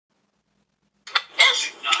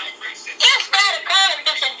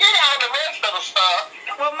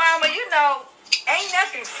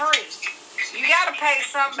free. You gotta pay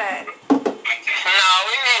somebody. No,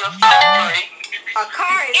 it ain't free. A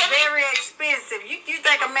car is very expensive. You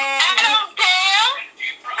think a man? I don't care.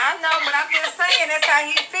 I know, but I'm just saying that's how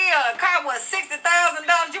he feel. A car was $60,000.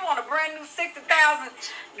 You want a brand new $60,000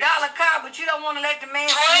 car, but you don't want to let the man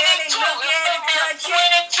smell it, look at it, touch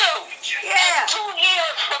it. 22. Yeah. 2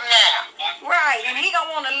 years from now. Right, and he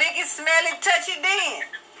gonna want to lick it, smell it, touch it then.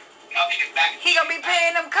 He gonna be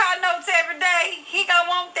paying them car notes every day. He gonna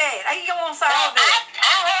want that. He gonna want some of that.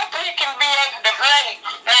 I hope he can be able to play.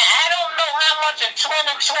 Now, I don't know how much a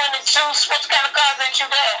 2022, what kind of cars that you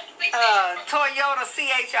got? Toyota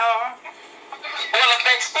CHR. Well, if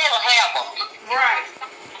they still have them. Right.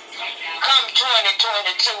 Come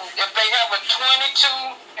 2022, if they have a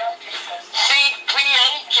 22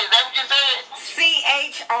 CPH, is that what you said?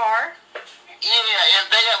 CHR. Yeah, if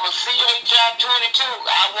they have a CHR 22,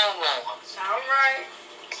 I want one. All right.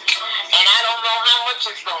 And I don't know how much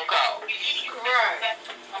it's gonna cost. Right.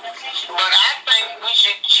 But I think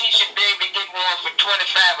she should be able to get one for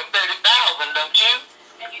 25 or 30,000, don't you?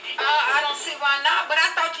 I don't see why not. But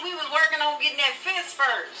I thought we was working on getting that fence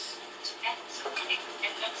first.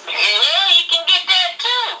 Yeah, you can get that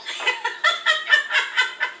too.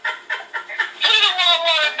 He the one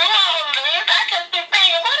want to do all this. I just be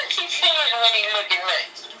thinking, what is he seeing when he look at me?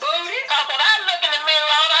 Booty. Because when I look in the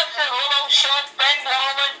mirror, all I see is a little short, fat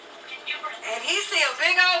woman. And he see a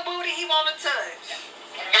big old booty he want to touch.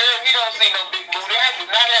 Girl, you don't see no big booty. I do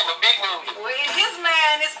not have a big booty. Well, in his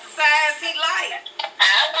mind, it's the size he like.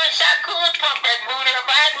 I wish I could pump that booty up.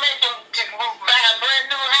 I'd make him to buy a brand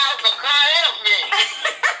new house, a car, and a thing.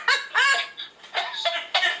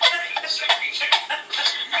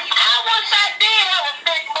 I wish I did have a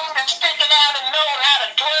big booty sticking out and know how to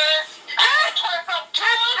twerk. I'd twerk up to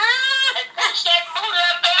it and push that booty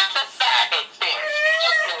up there to side that thing.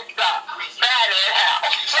 Just to stop. Side that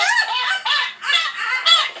house.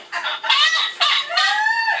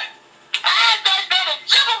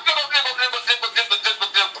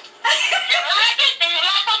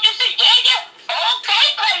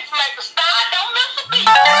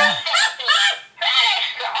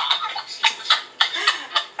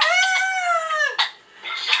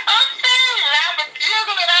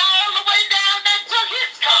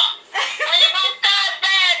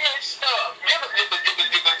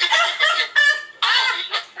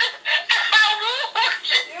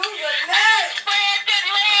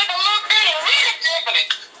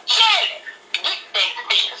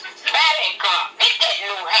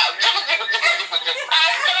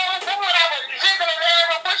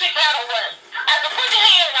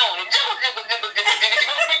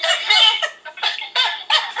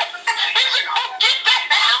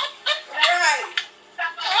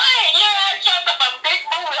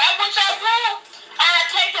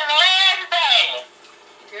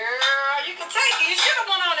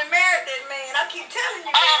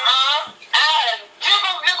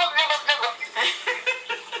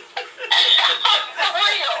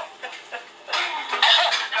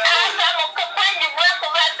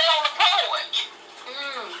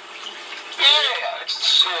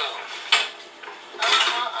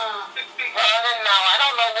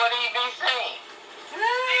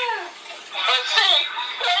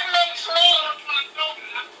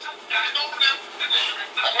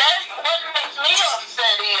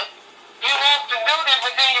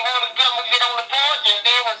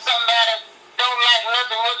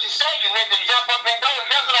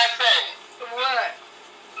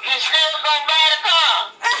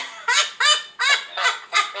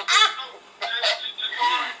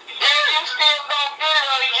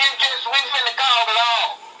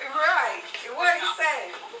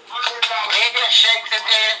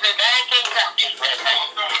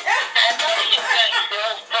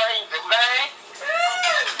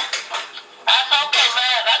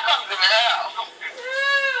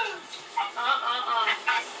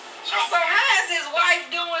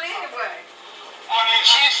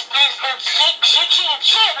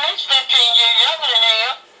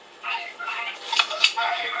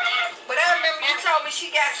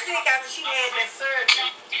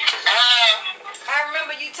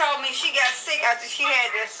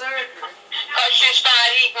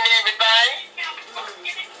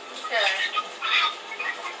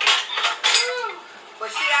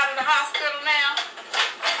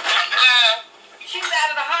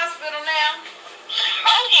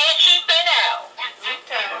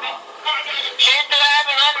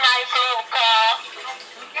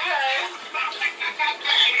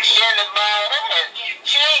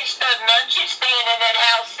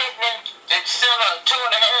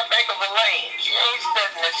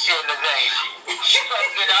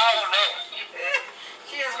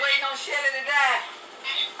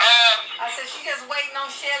 I said she just waiting on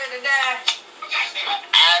Shelly to die.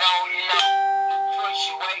 I don't know what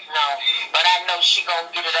she waiting on, but I know she gonna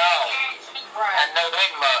get it all. Right. I know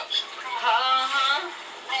that much.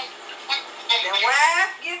 The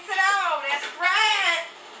wife gets it all. That's right.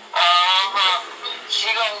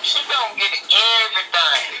 She gonna get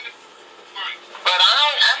everything. But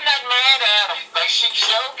I'm not mad at her. But she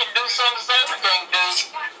sure can do something everything do.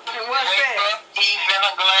 What's Wake that? up, teeth in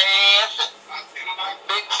a glass,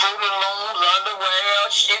 big Fruit Looms,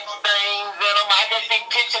 underwear, shit stains in them. I just think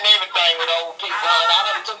pitching everything with old people. And I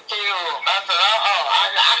done took care of them. I said,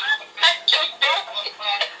 I can't do it.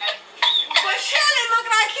 But Shelly look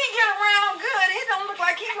like he get around good. He don't look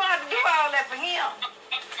like he gonna have to do all that for him.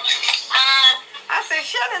 I said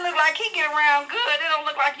Shelly look like he get around good. It don't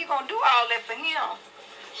look like you gonna do all that for him.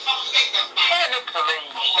 Shelly,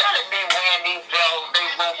 please. Shelly been wearing these clothes they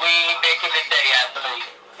were way back in the day, I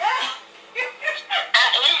believe. He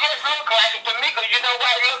just look like it to me, because you know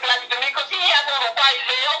why he look like it to me? Because he has on a white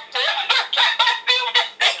belt.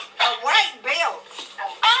 A white belt.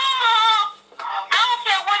 I don't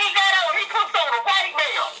care what he got on. He puts on a white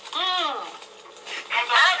belt.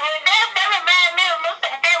 That reminds me of Mr.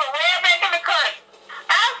 Harry way back in the country.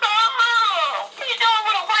 I saw what he doing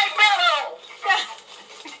with a white belt on?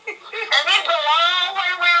 And it go all the way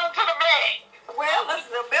around to the back. Well,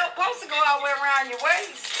 the belt supposed to go all the way around your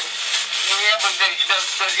waist. Yeah, but it's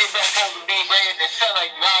supposed to be right in the center,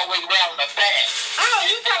 all the way around the back. Oh,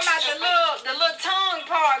 you talking about the little tongue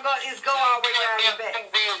part go all the way around your back. It's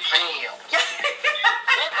big for him.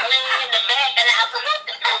 It's laying in the back, and I said, what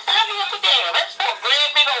the hell is that? That's for a great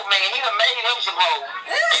big old man. He done made him some hoes.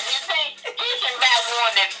 You see, he can buy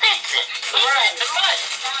one that fits it. He got the money.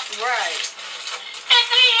 Right. And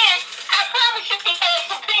then, I promise you, he had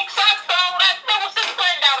some pink socks on. I know what's his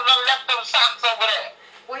granddaughter done left those socks over there.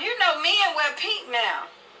 Well, you know men wear pink now.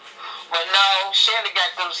 Well, no, Shelly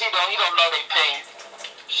got those. He don't know they pink.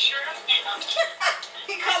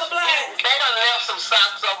 He colorblind. They done left some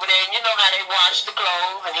socks over there, and you know how they wash the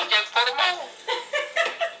clothes, and he just put them on.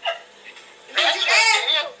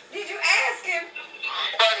 Did you ask him?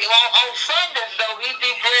 But on Sundays, though, he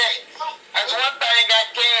be dressed. That's one thing I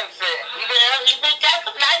can say. He got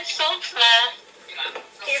some nice suits now.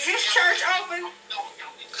 Is his church open?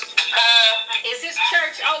 Is his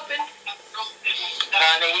church open?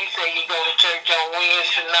 Honey, he said he go to church on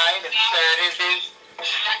Wednesday night and Saturdays.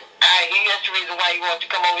 That's the reason why he wants to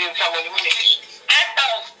come over here and come with me. I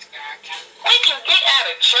thought, when you get out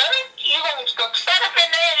of church, you gonna go set up in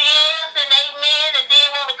there and yes and amen, and then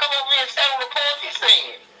want to come over here and sit on the porch and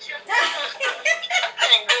sing. I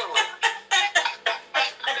can't do it.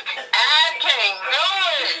 I can't do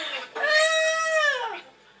it.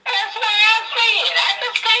 That's why I said I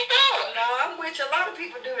just can't do it. No, I'm with you. A lot of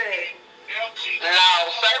people do that. No,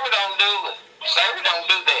 Sarah don't do it. Sarah don't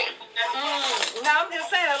do that. No, I'm just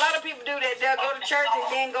saying a lot of people do that. They'll go to church and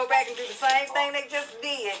then go back and do the same thing they just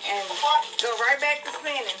did and go right back to